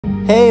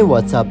Hey,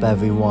 what's up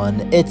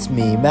everyone? It's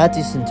me,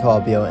 Matthew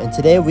Santorbio, and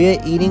today we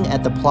are eating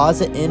at the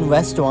Plaza Inn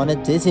Restaurant at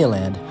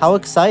Disneyland. How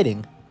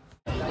exciting!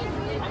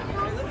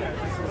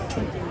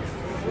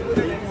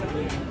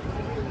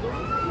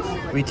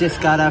 We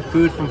just got our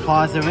food from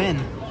Plaza Inn.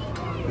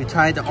 We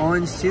tried the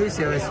orange juice,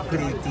 it was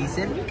pretty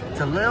decent. It's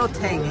a little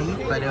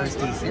tangy, but it was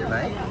decent,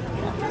 right?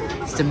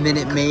 It's the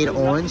Minute Maid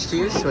orange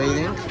juice, what do you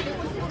think?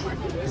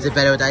 Is it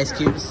better with ice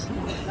cubes?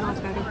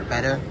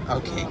 Better?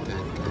 Okay, good.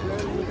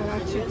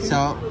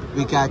 So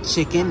we got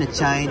chicken, the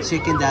giant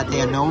chicken that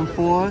they are known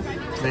for,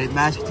 with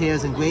mashed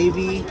potatoes and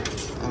gravy,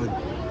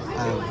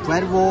 a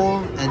bread roll,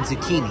 and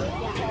zucchini.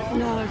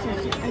 No, I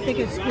think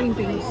it's green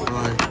beans.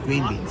 Or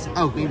green beans.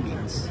 Oh, green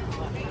beans.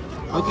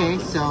 Okay,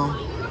 so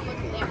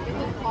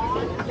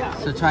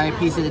try a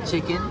piece of the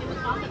chicken.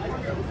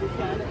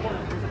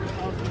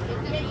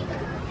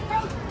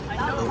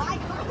 Oh,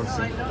 we'll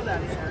see.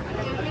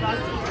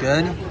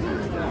 Good?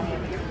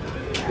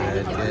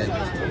 Good.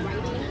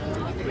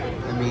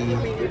 Let me...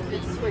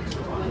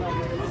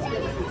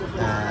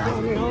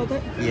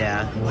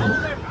 yeah.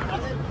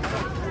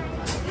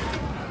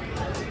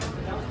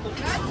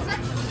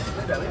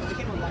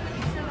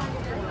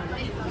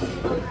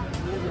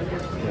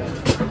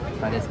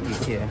 Try this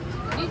piece here.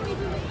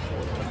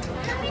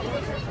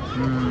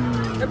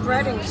 The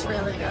breading's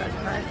really good,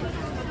 right?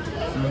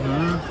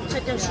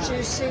 Chicken's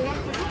juicy.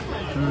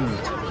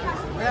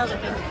 Really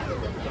good.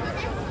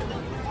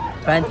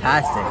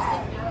 Fantastic.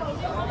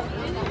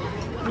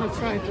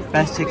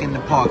 Best chicken in the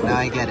park, now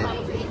I get it.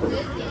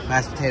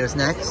 Mashed potatoes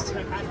next.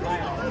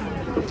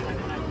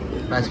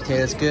 Mashed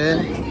potatoes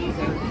good.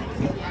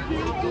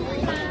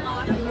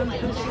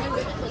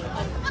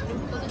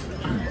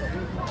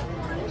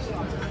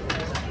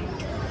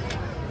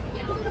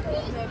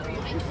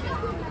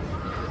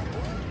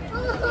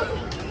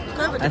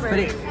 That's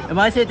pretty. It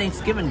reminds me of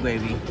Thanksgiving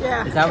gravy.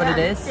 Yeah. Is that what it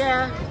is?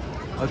 Yeah.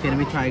 Okay, let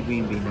me try a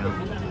green bean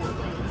now.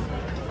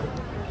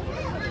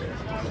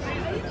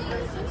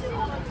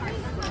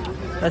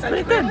 That's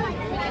pretty good.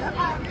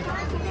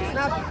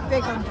 Not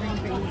big on green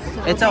beans.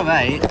 So it's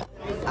alright.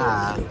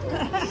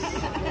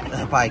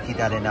 I'll probably keep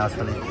that in now, it's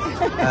funny.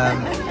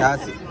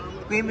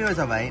 Green bean was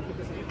alright.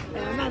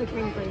 Yeah, I'm not a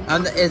green bean.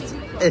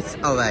 It's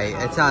alright.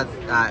 It's not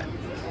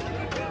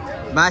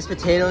mashed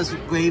potatoes,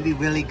 gravy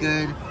really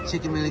good,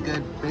 chicken really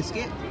good,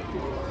 biscuit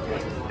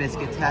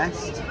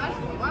test.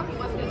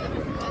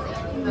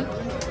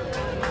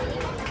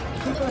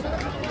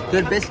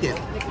 Good biscuit.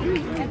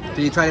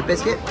 Did you try the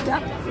biscuit?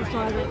 Yep, we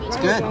tried it. It's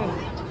good.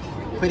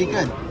 Pretty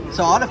good.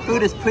 So all the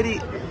food is pretty.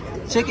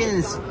 Chicken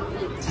is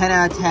 10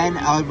 out of 10.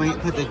 I would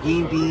put the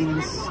green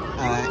beans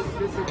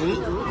 8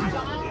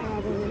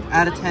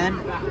 out of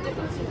 10.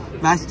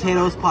 Mashed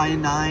potatoes probably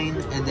 9,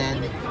 and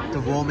then the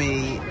roll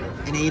maybe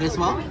an 8 as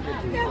well.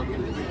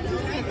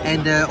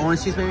 And the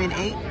orange juice maybe an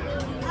 8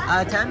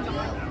 out of 10.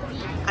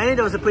 I think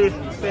those are pretty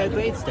fair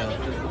grades though.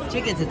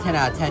 Chicken's a 10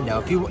 out of 10 though.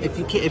 If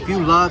you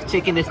love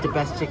chicken, it's the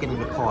best chicken in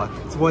the park.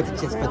 It's worth it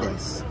just for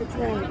this. It's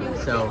really good.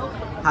 So,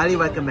 highly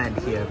recommend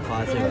here,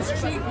 Plaza. It's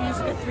cheap. You used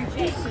to get 3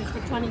 pieces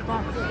for 20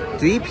 bucks.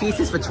 3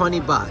 pieces for 20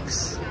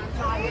 bucks.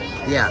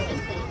 Yeah,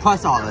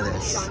 plus all of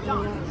this.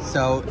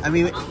 So, I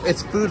mean,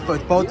 it's food for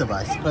both of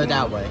us, put it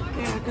that way.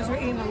 Yeah, because we're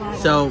eating a lot.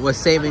 So, we're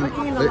saving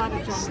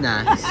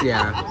snacks,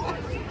 yeah.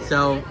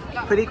 So,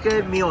 pretty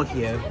good meal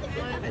here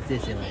at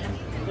Disneyland.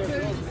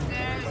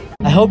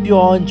 I hope you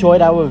all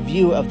enjoyed our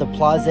review of the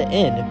Plaza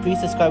Inn. Please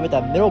subscribe with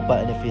that middle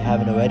button if you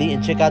haven't already,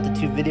 and check out the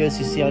 2 videos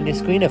you see on your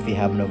screen if you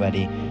haven't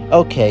already.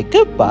 Okay,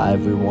 goodbye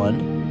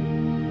everyone.